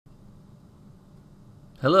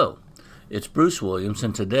Hello, it's Bruce Williams,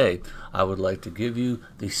 and today I would like to give you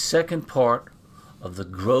the second part of the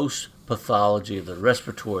gross pathology of the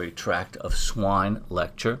respiratory tract of swine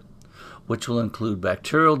lecture, which will include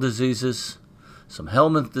bacterial diseases, some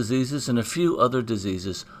helminth diseases, and a few other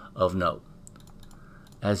diseases of note.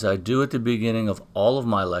 As I do at the beginning of all of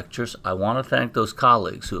my lectures, I want to thank those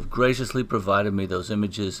colleagues who have graciously provided me those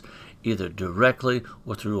images either directly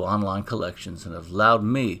or through online collections and have allowed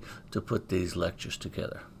me to put these lectures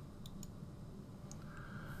together.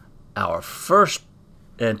 Our first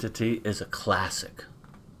entity is a classic.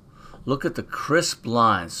 Look at the crisp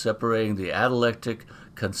lines separating the atelectic,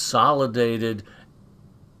 consolidated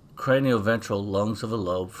cranioventral lungs of a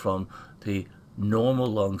lobe from the normal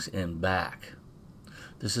lungs in back.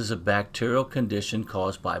 This is a bacterial condition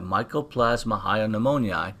caused by Mycoplasma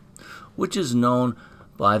pneumoniae, which is known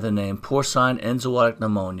by the name porcine enzootic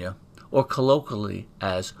pneumonia, or colloquially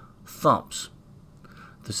as thumps.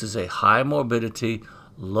 This is a high morbidity,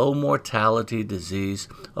 low mortality disease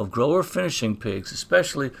of grower finishing pigs,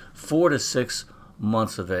 especially 4 to 6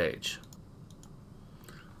 months of age.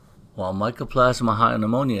 While Mycoplasma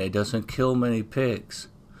pneumoniae doesn't kill many pigs,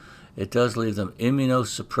 it does leave them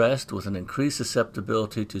immunosuppressed with an increased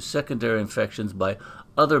susceptibility to secondary infections by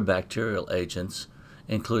other bacterial agents,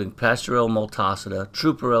 including Pasteurella multocida,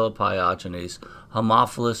 Trupperella pyogenes,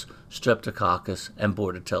 Haemophilus streptococcus, and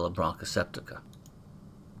Bordetella bronchoseptica.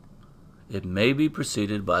 It may be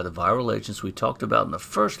preceded by the viral agents we talked about in the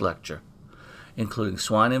first lecture, including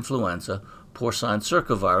swine influenza, porcine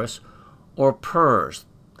circovirus, or PRRS,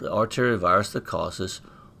 the arteriovirus that causes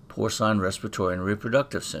porcine respiratory and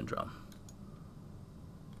reproductive syndrome.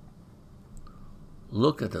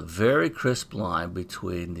 Look at the very crisp line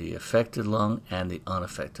between the affected lung and the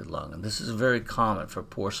unaffected lung, and this is very common for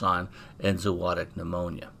porcine enzootic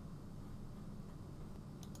pneumonia.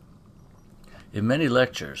 In many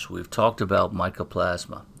lectures, we've talked about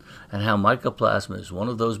mycoplasma and how mycoplasma is one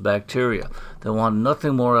of those bacteria that want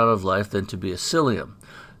nothing more out of life than to be a cilium.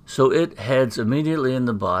 So it heads immediately in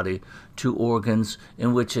the body to organs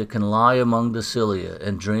in which it can lie among the cilia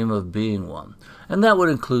and dream of being one. And that would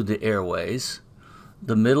include the airways,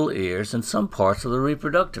 the middle ears, and some parts of the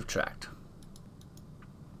reproductive tract.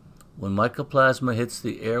 When mycoplasma hits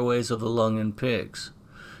the airways of the lung in pigs,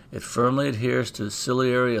 it firmly adheres to the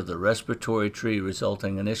ciliary of the respiratory tree,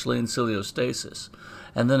 resulting initially in ciliostasis,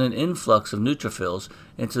 and then an influx of neutrophils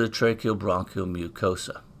into the tracheobronchial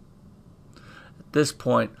mucosa. At this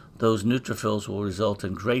point, those neutrophils will result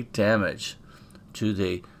in great damage to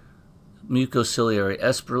the mucociliary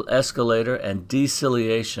escalator and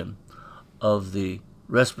deciliation of the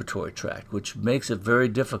respiratory tract, which makes it very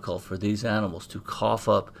difficult for these animals to cough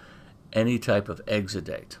up any type of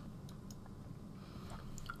exudate.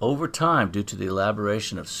 Over time, due to the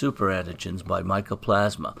elaboration of superantigens by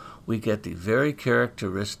mycoplasma, we get the very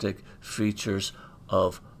characteristic features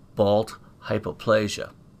of Balt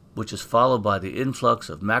hypoplasia, which is followed by the influx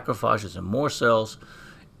of macrophages and more cells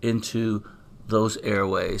into those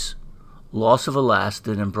airways, loss of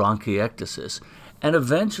elastin and bronchiectasis, and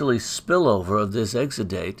eventually spillover of this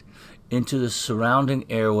exudate into the surrounding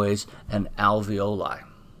airways and alveoli.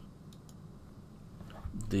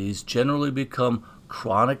 These generally become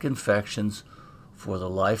chronic infections for the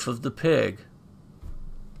life of the pig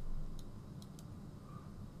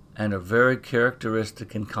and are very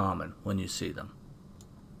characteristic and common when you see them.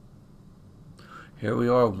 Here we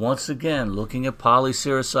are once again looking at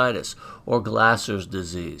polysericitis or Glasser's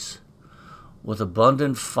disease with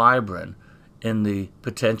abundant fibrin in the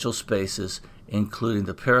potential spaces, including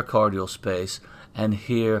the pericardial space and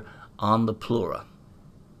here on the pleura.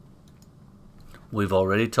 We've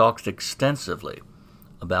already talked extensively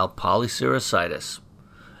about polysericitis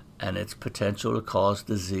and its potential to cause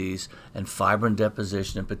disease and fibrin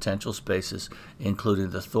deposition in potential spaces,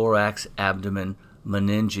 including the thorax, abdomen,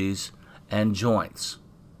 meninges, and joints.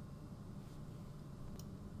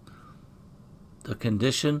 The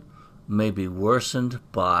condition may be worsened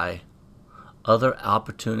by other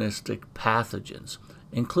opportunistic pathogens,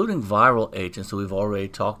 including viral agents that we've already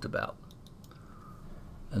talked about.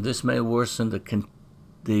 And this may worsen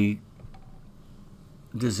the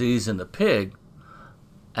disease in the pig,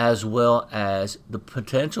 as well as the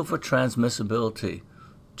potential for transmissibility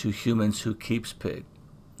to humans who keeps pig.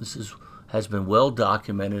 This has been well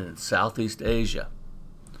documented in Southeast Asia,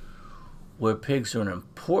 where pigs are an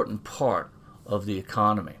important part of the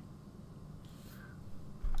economy.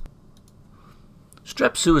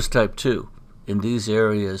 Strep suis type 2 in these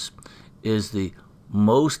areas is the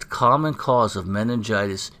most common cause of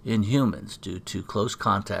meningitis in humans due to close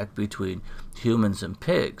contact between humans and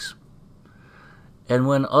pigs. And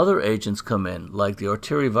when other agents come in, like the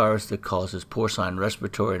arterivirus that causes porcine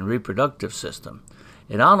respiratory and reproductive system,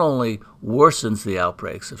 it not only worsens the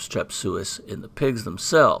outbreaks of strep suis in the pigs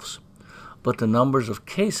themselves, but the numbers of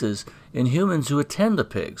cases in humans who attend the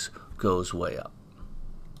pigs goes way up.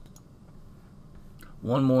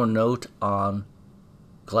 One more note on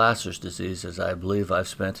Glasser's disease, as I believe I've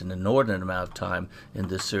spent an inordinate amount of time in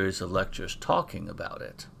this series of lectures talking about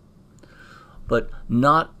it. But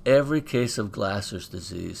not every case of Glasser's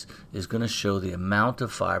disease is going to show the amount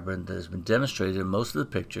of fibrin that has been demonstrated in most of the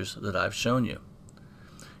pictures that I've shown you.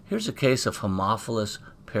 Here's a case of Haemophilus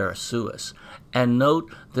parasuis, and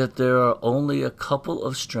note that there are only a couple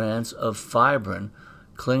of strands of fibrin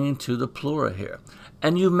clinging to the pleura here.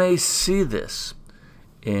 And you may see this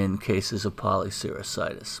in cases of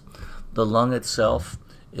polyserositis. The lung itself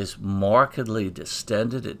is markedly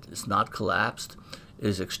distended, it is not collapsed, it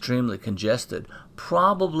is extremely congested,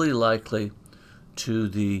 probably likely to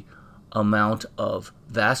the amount of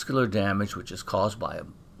vascular damage which is caused by a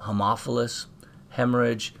Haemophilus,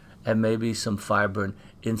 hemorrhage, and maybe some fibrin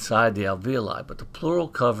inside the alveoli, but the pleural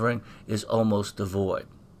covering is almost devoid.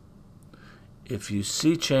 If you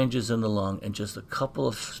see changes in the lung and just a couple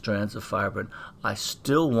of strands of fibrin, I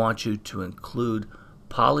still want you to include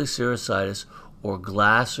polyserositis or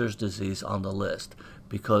Glasser's disease on the list,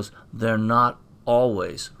 because they're not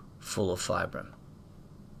always full of fibrin.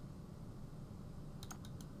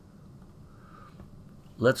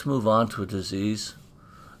 Let's move on to a disease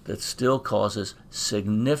that still causes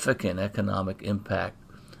significant economic impact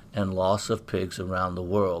and loss of pigs around the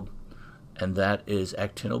world, and that is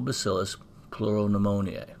Actinobacillus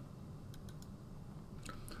pleuropneumoniae.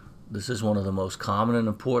 This is one of the most common and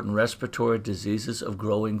important respiratory diseases of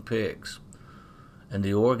growing pigs, and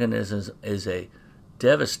the organism is a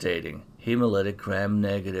devastating hemolytic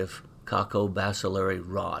gram-negative coccobacillary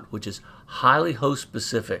rod, which is highly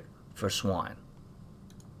host-specific for swine.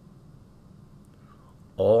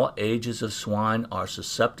 All ages of swine are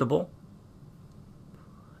susceptible,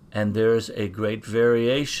 and there's a great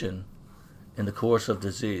variation in the course of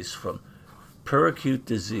disease, from peracute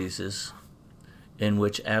diseases in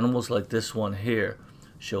which animals like this one here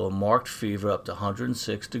show a marked fever up to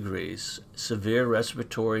 106 degrees, severe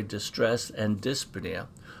respiratory distress and dyspnea,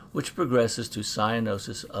 which progresses to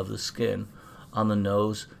cyanosis of the skin on the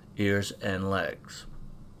nose, ears, and legs.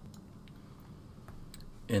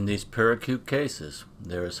 In these peracute cases,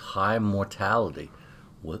 there is high mortality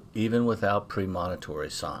even without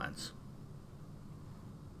premonitory signs.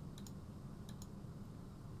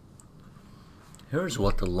 Here's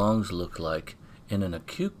what the lungs look like in an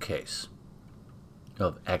acute case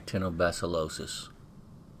of actinobacillosis.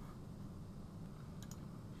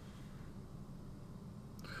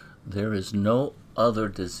 There is no other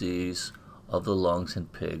disease of the lungs in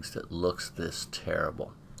pigs that looks this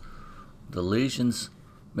terrible. The lesions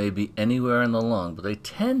may be anywhere in the lung, but they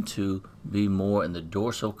tend to be more in the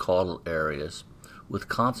dorsocaudal areas with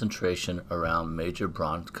concentration around major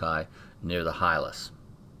bronchi near the hilus.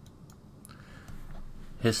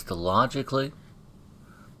 Histologically,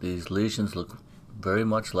 these lesions look very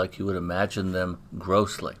much like you would imagine them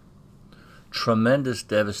grossly. Tremendous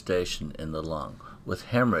devastation in the lung with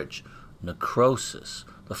hemorrhage, necrosis,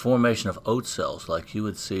 the formation of oat cells like you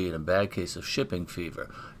would see in a bad case of shipping fever,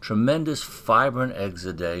 tremendous fibrin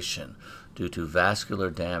exudation due to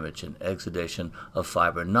vascular damage and exudation of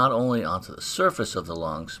fibrin not only onto the surface of the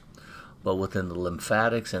lungs, but within the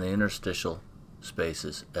lymphatics and the interstitial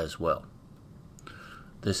spaces as well.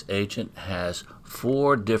 This agent has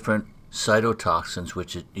 4 different cytotoxins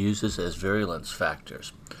which it uses as virulence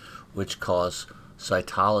factors, which cause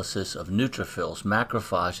cytolysis of neutrophils,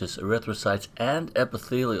 macrophages, erythrocytes, and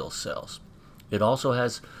epithelial cells. It also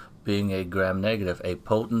has, being a gram-negative, a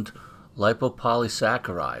potent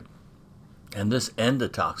lipopolysaccharide, and this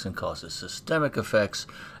endotoxin causes systemic effects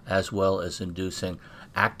as well as inducing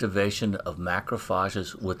activation of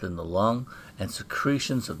macrophages within the lung and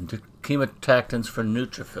secretions of chemotactins for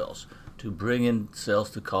neutrophils to bring in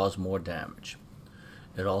cells to cause more damage.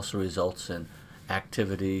 It also results in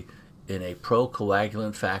activity in a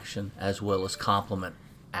procoagulant faction as well as complement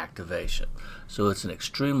activation. So it's an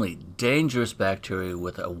extremely dangerous bacteria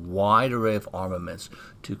with a wide array of armaments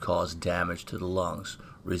to cause damage to the lungs,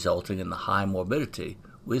 resulting in the high morbidity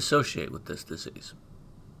we associate with this disease.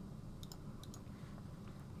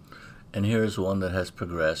 And here's one that has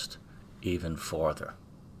progressed even farther.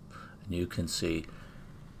 And you can see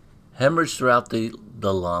hemorrhage throughout the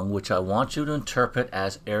lung, which I want you to interpret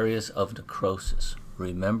as areas of necrosis.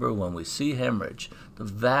 Remember, when we see hemorrhage, the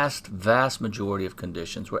vast majority of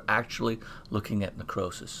conditions, we're actually looking at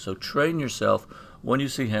necrosis. So train yourself when you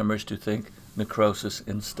see hemorrhage to think necrosis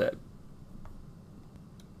instead.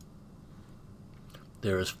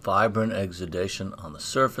 There is fibrin exudation on the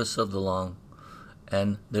surface of the lung,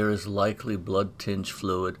 and there is likely blood-tinged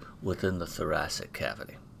fluid within the thoracic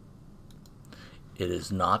cavity. It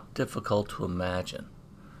is not difficult to imagine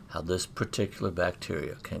how this particular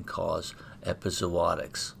bacteria can cause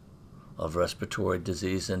epizootics of respiratory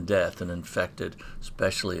disease and death in infected,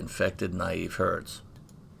 especially infected naive herds.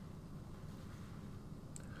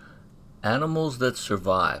 Animals that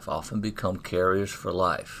survive often become carriers for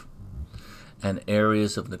life, and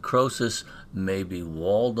areas of necrosis may be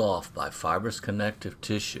walled off by fibrous connective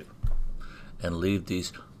tissue and leave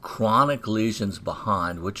these chronic lesions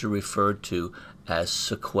behind, which are referred to as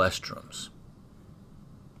sequestrums.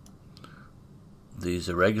 These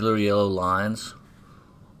irregular yellow lines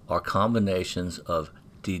are combinations of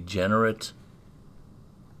degenerate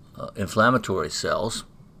inflammatory cells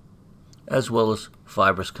as well as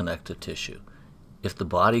fibrous connective tissue. If the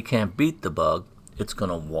body can't beat the bug, it's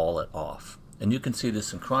going to wall it off. And you can see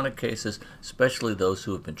this in chronic cases, especially those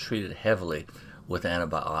who have been treated heavily with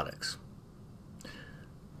antibiotics.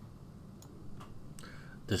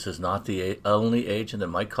 This is not the only agent that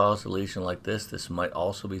might cause a lesion like this. This might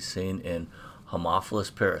also be seen in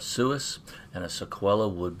Haemophilus parasuis, and a sequela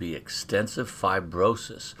would be extensive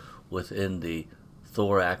fibrosis within the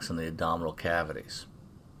thorax and the abdominal cavities.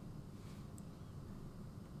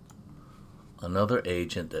 Another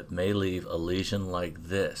agent that may leave a lesion like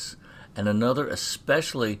this, and another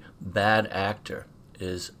especially bad actor,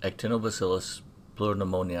 is Actinobacillus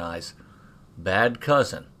pleuropneumoniae's bad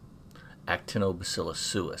cousin, Actinobacillus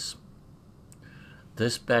suis.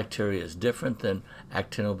 This bacteria is different than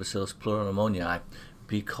Actinobacillus pleuropneumoniae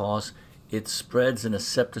because it spreads in a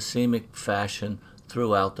septicemic fashion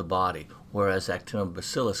throughout the body, whereas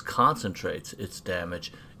Actinobacillus concentrates its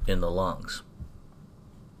damage in the lungs.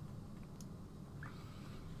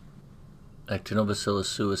 Actinobacillus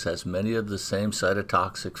suis has many of the same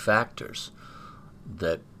cytotoxic factors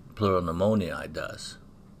that pleuropneumoniae does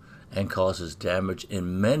and causes damage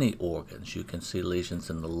in many organs. You can see lesions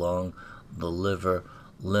in the lung, the liver,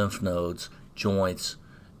 lymph nodes, joints,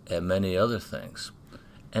 and many other things.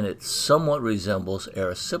 And it somewhat resembles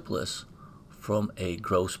erysipelas from a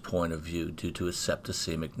gross point of view due to its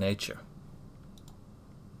septicemic nature.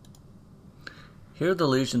 Here are the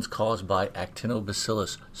lesions caused by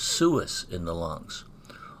Actinobacillus suis in the lungs.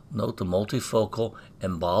 Note the multifocal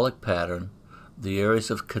embolic pattern, the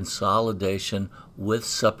areas of consolidation with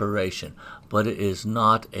suppuration, but it is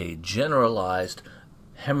not a generalized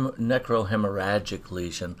necrohemorrhagic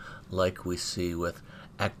lesion like we see with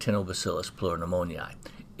Actinobacillus pleuropneumoniae.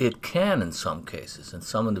 It can in some cases, in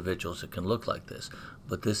some individuals it can look like this,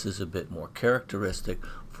 but this is a bit more characteristic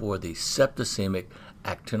for the septicemic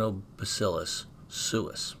Actinobacillus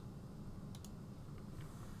suis.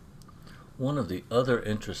 One of the other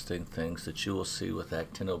interesting things that you will see with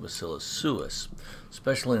Actinobacillus suis,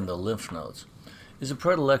 especially in the lymph nodes, is a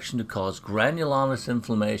predilection to cause granulomatous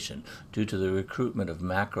inflammation due to the recruitment of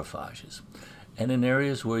macrophages. And in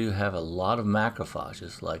areas where you have a lot of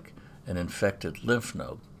macrophages, like an infected lymph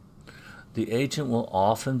node, the agent will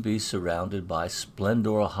often be surrounded by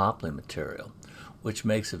splendorohoplite material, which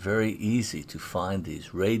makes it very easy to find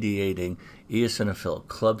these radiating eosinophil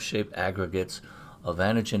club-shaped aggregates of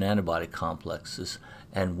antigen-antibody complexes,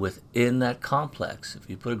 and within that complex, if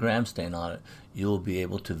you put a gram stain on it, you will be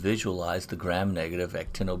able to visualize the gram-negative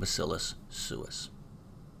Actinobacillus suis.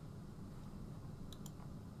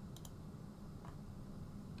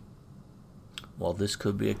 While this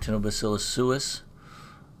could be Actinobacillus suis,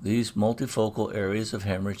 these multifocal areas of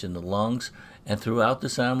hemorrhage in the lungs and throughout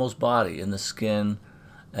this animal's body, in the skin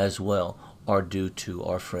as well, are due to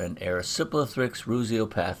our friend Erysipelathrix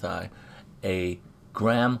ruseopathae, a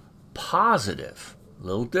gram-positive, a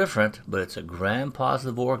little different, but it's a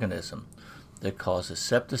gram-positive organism that causes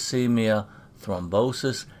septicemia,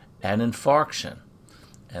 thrombosis, and infarction.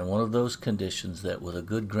 And one of those conditions that with a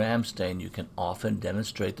good gram stain you can often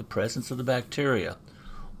demonstrate the presence of the bacteria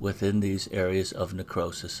within these areas of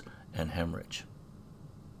necrosis and hemorrhage.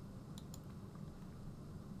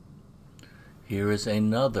 Here is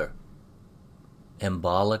another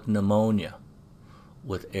embolic pneumonia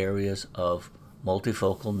with areas of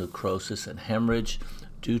multifocal necrosis and hemorrhage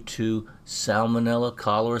due to Salmonella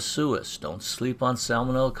cholera suis. Don't sleep on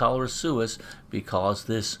Salmonella cholera suis because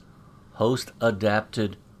this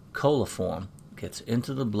host-adapted coliform gets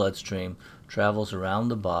into the bloodstream, travels around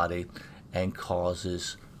the body, and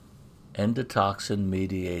causes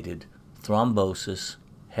endotoxin-mediated thrombosis,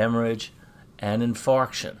 hemorrhage, and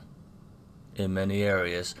infarction in many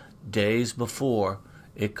areas days before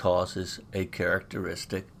it causes a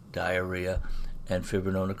characteristic diarrhea, and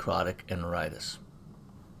fibrinonecrotic enteritis.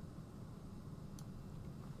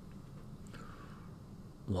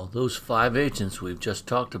 While those 5 agents we've just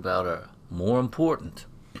talked about are more important,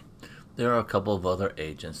 there are a couple of other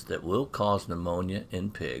agents that will cause pneumonia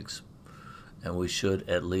in pigs, and we should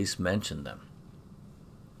at least mention them.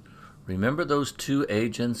 Remember those 2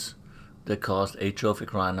 agents that caused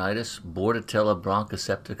atrophic rhinitis, Bordetella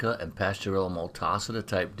bronchoseptica and Pasteurella multocida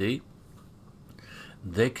type D?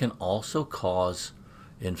 They can also cause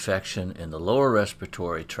infection in the lower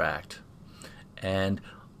respiratory tract and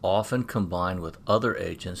often combine with other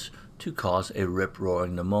agents to cause a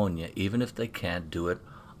rip-roaring pneumonia, even if they can't do it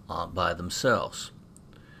by themselves.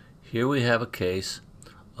 Here we have a case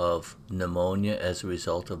of pneumonia as a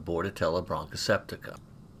result of Bordetella bronchoseptica.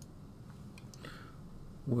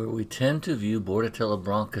 Where we tend to view Bordetella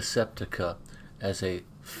bronchoseptica as a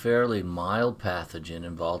fairly mild pathogen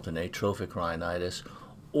involved in atrophic rhinitis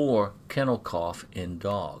or kennel cough in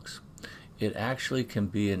dogs, it actually can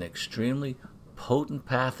be an extremely potent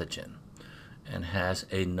pathogen and has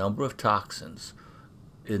a number of toxins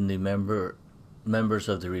in the members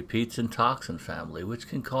of the repeats and toxin family, which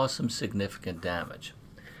can cause some significant damage.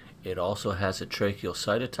 It also has a tracheal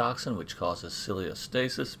cytotoxin, which causes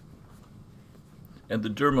ciliastasis, and the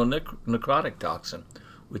dermonecrotic toxin,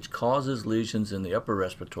 which causes lesions in the upper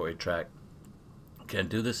respiratory tract, can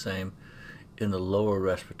do the same in the lower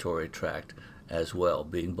respiratory tract as well,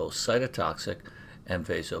 being both cytotoxic and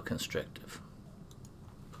vasoconstrictive.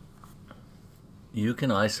 You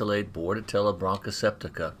can isolate Bordetella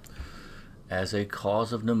bronchoseptica as a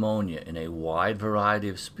cause of pneumonia in a wide variety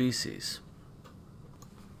of species,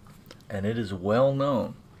 and it is well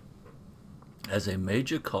known as a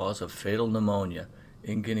major cause of fatal pneumonia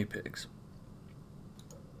in guinea pigs.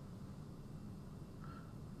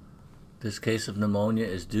 This case of pneumonia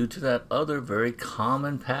is due to that other very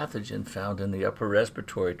common pathogen found in the upper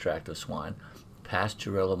respiratory tract of swine,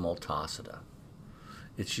 Pasteurella multocida.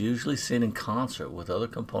 It's usually seen in concert with other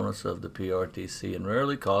components of the PRTC and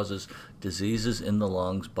rarely causes diseases in the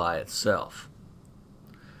lungs by itself.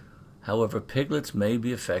 However, piglets may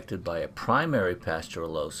be affected by a primary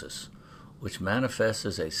pasteurellosis, which manifests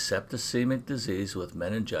as a septicemic disease with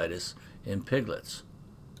meningitis in piglets.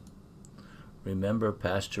 Remember,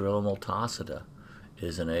 Pasteurella multocida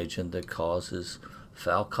is an agent that causes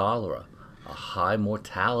fowl cholera, a high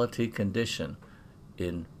mortality condition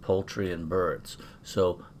in poultry and birds.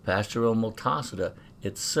 So Pasteurella multocida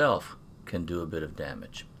itself can do a bit of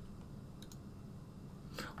damage.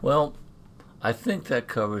 Well, I think that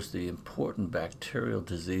covers the important bacterial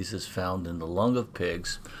diseases found in the lung of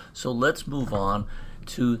pigs. So let's move on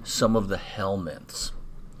to some of the helminths.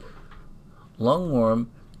 Lungworm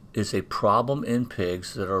is a problem in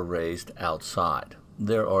pigs that are raised outside.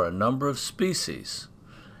 There are a number of species,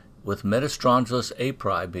 with Metastrongylos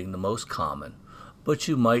apri being the most common, but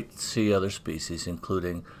you might see other species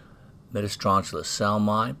including Metastrongylos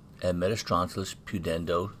salmi and Metastrongylos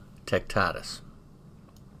pudendotectatus.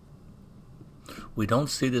 We don't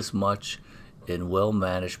see this much in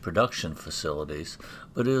well-managed production facilities,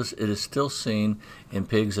 but it is still seen in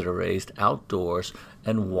pigs that are raised outdoors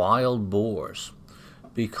and wild boars,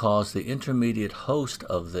 because the intermediate host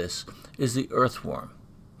of this is the earthworm.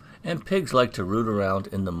 And pigs like to root around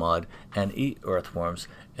in the mud and eat earthworms,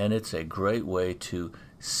 and it's a great way to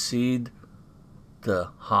seed the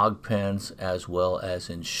hog pens as well as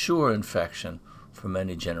ensure infection for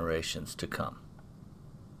many generations to come.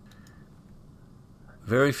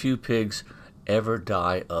 Very few pigs ever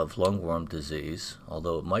die of lungworm disease,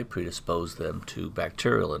 although it might predispose them to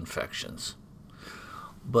bacterial infections.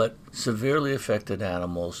 But severely affected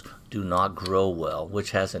animals do not grow well,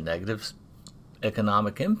 which has a negative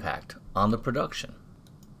economic impact on the production.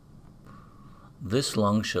 This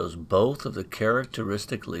lung shows both of the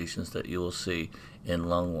characteristic lesions that you will see in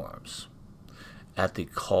lungworms. At the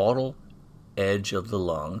caudal edge of the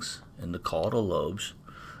lungs, in the caudal lobes,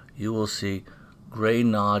 you will see gray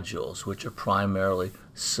nodules, which are primarily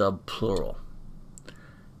subpleural.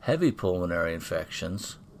 Heavy pulmonary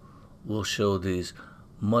infections will show these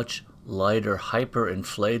much lighter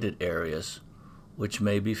hyperinflated areas, which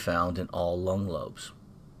may be found in all lung lobes.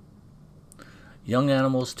 Young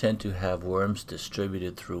animals tend to have worms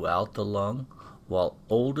distributed throughout the lung, while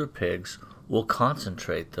older pigs will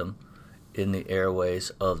concentrate them in the airways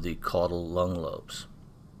of the caudal lung lobes.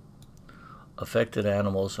 Affected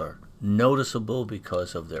animals are noticeable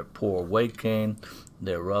because of their poor weight gain,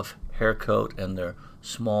 their rough hair coat, and their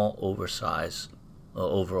small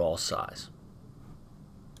overall size.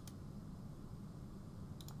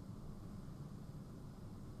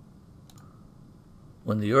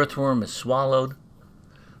 When the earthworm is swallowed,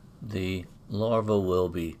 The larva will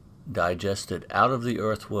be digested out of the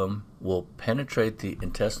earthworm, will penetrate the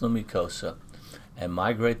intestinal mucosa, and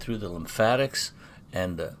migrate through the lymphatics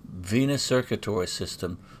and the venous circulatory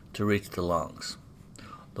system to reach the lungs.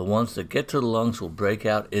 The ones that get to the lungs will break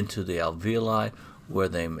out into the alveoli where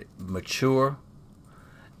they mature,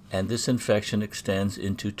 and this infection extends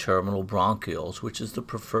into terminal bronchioles, which is the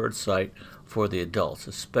preferred site for the adults,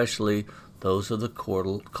 especially those of the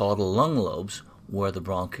caudal lung lobes where the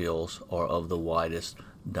bronchioles are of the widest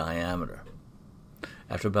diameter.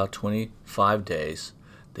 After about 25 days,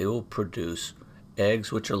 they will produce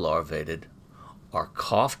eggs which are larvated, are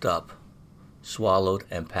coughed up, swallowed,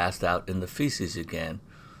 and passed out in the feces again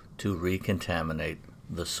to recontaminate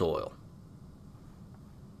the soil.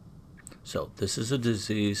 So this is a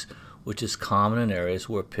disease which is common in areas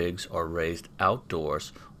where pigs are raised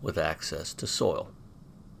outdoors with access to soil.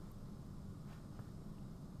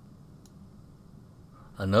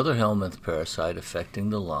 Another helminth parasite affecting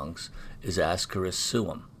the lungs is Ascaris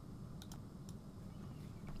suum.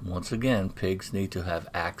 Once again, pigs need to have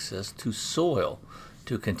access to soil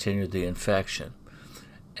to continue the infection.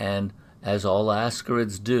 And as all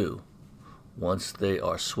ascarids do, once they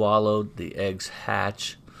are swallowed, the eggs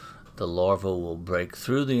hatch, the larva will break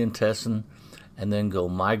through the intestine and then go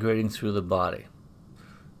migrating through the body,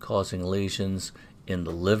 causing lesions in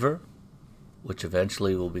the liver, which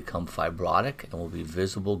eventually will become fibrotic and will be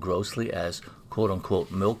visible grossly as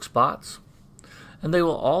quote-unquote milk spots. And they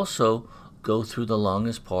will also go through the lung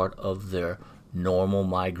as part of their normal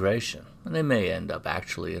migration. And they may end up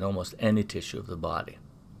actually in almost any tissue of the body.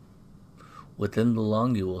 Within the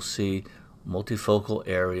lung, you will see multifocal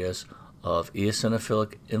areas of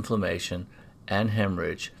eosinophilic inflammation and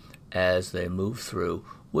hemorrhage as they move through,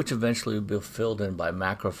 which eventually will be filled in by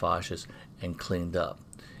macrophages and cleaned up.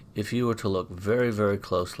 If you were to look very, very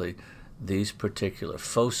closely, these particular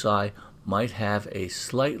foci might have a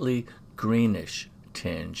slightly greenish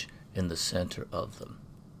tinge in the center of them.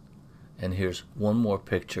 And here's one more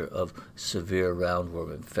picture of severe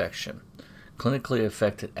roundworm infection. Clinically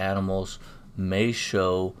affected animals may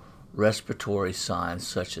show respiratory signs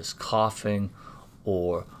such as coughing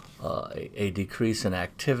or a decrease in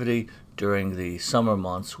activity during the summer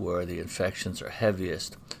months where the infections are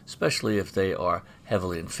heaviest, especially if they are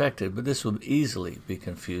heavily infected, but this would easily be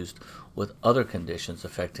confused with other conditions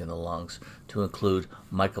affecting the lungs, to include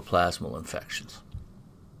mycoplasmal infections.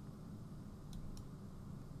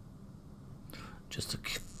 Just a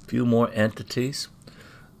few more entities.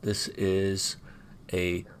 This is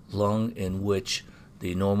a lung in which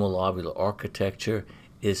the normal lobular architecture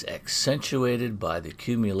is accentuated by the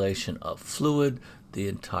accumulation of fluid. The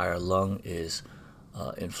entire lung is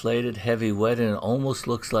inflated, heavy, wet, and it almost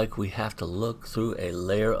looks like we have to look through a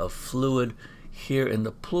layer of fluid here in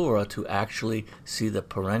the pleura to actually see the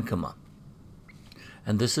parenchyma.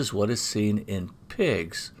 And this is what is seen in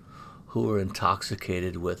pigs who are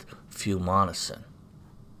intoxicated with fumonisin.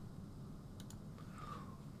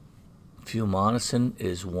 Fumonisin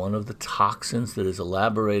is one of the toxins that is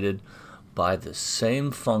elaborated by the same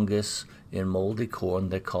fungus in moldy corn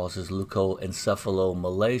that causes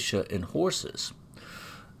leukoencephalomalacia in horses.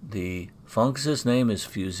 The fungus's name is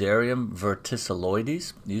Fusarium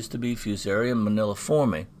verticilloides. It used to be Fusarium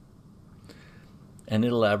maniliforme, and it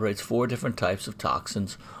elaborates 4 different types of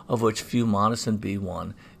toxins, of which fumonisin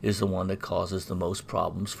B1 is the one that causes the most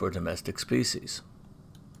problems for domestic species.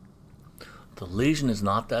 The lesion is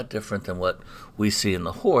not that different than what we see in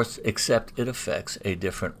the horse, except it affects a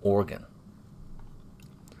different organ.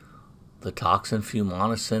 The toxin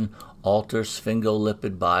fumonisin alters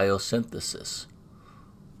sphingolipid biosynthesis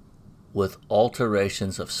with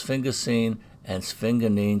alterations of sphingosine and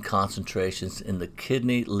sphingonine concentrations in the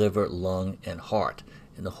kidney, liver, lung, and heart.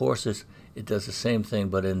 In the horses, it does the same thing,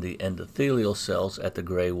 but in the endothelial cells at the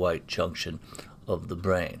gray-white junction of the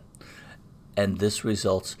brain. And this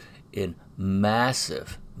results in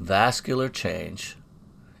massive vascular change,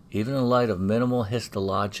 even in light of minimal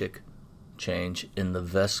histologic change in the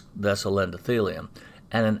vessel endothelium,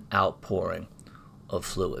 and an outpouring of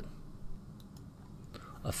fluid.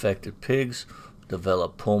 Affected pigs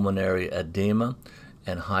develop pulmonary edema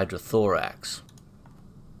and hydrothorax.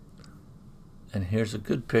 And here's a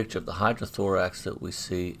good picture of the hydrothorax that we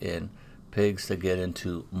see in pigs that get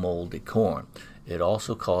into moldy corn. It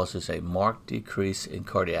also causes a marked decrease in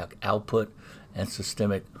cardiac output and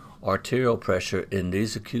systemic arterial pressure in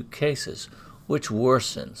these acute cases, which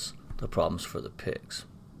worsens the problems for the pigs.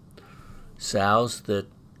 Sows that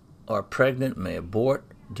are pregnant may abort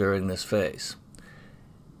during this phase.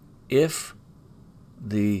 If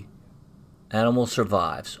the animal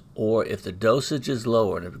survives, or if the dosage is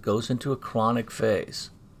lower and if it goes into a chronic phase,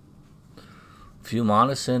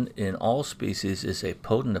 Fumonisin in all species is a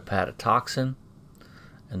potent hepatotoxin,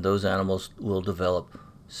 and those animals will develop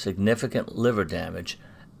significant liver damage,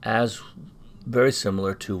 as very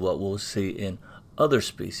similar to what we'll see in other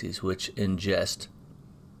species which ingest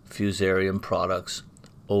fusarium products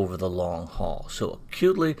over the long haul. So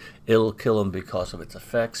acutely, it'll kill them because of its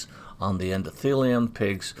effects on the endothelium.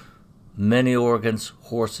 Pigs, many organs.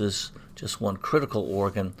 Horses, just one critical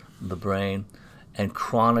organ, the brain. And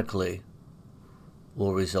chronically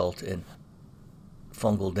will result in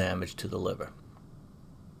fungal damage to the liver.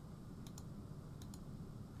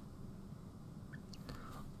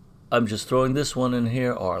 I'm just throwing this one in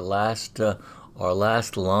here. Our last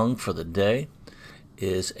lung for the day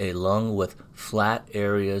is a lung with flat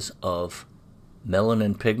areas of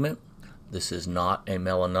melanin pigment. This is not a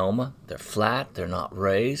melanoma. They're flat, they're not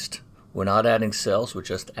raised. We're not adding cells, we're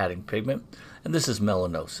just adding pigment. And this is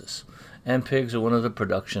melanosis. And pigs are one of the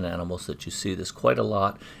production animals that you see this quite a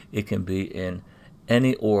lot. It can be in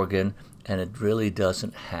any organ, and it really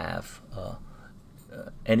doesn't have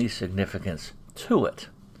any significance to it.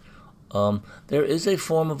 There is a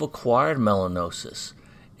form of acquired melanosis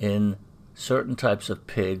in certain types of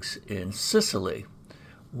pigs in Sicily,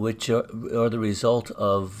 which are the result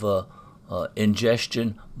of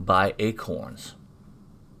ingestion by acorns.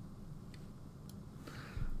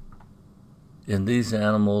 In these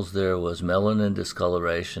animals, there was melanin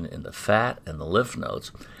discoloration in the fat and the lymph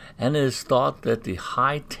nodes, and it is thought that the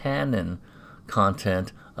high tannin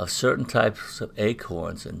content of certain types of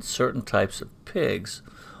acorns and certain types of pigs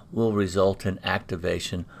will result in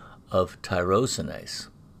activation of tyrosinase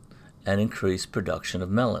and increased production of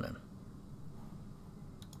melanin.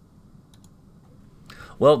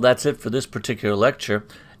 Well, that's it for this particular lecture.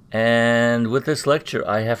 And with this lecture,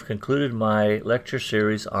 I have concluded my lecture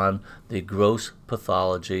series on the gross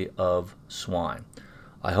pathology of swine.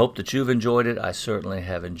 I hope that you've enjoyed it. I certainly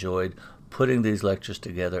have enjoyed putting these lectures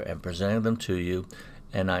together and presenting them to you.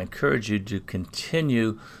 And I encourage you to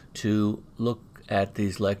continue to look at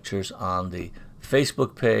these lectures on the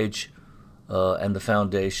Facebook page and the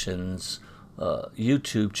Foundation's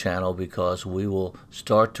YouTube channel, because we will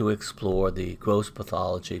start to explore the gross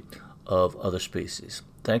pathology of other species.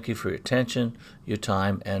 Thank you for your attention, your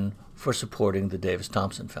time, and for supporting the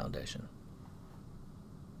Davis-Thompson Foundation.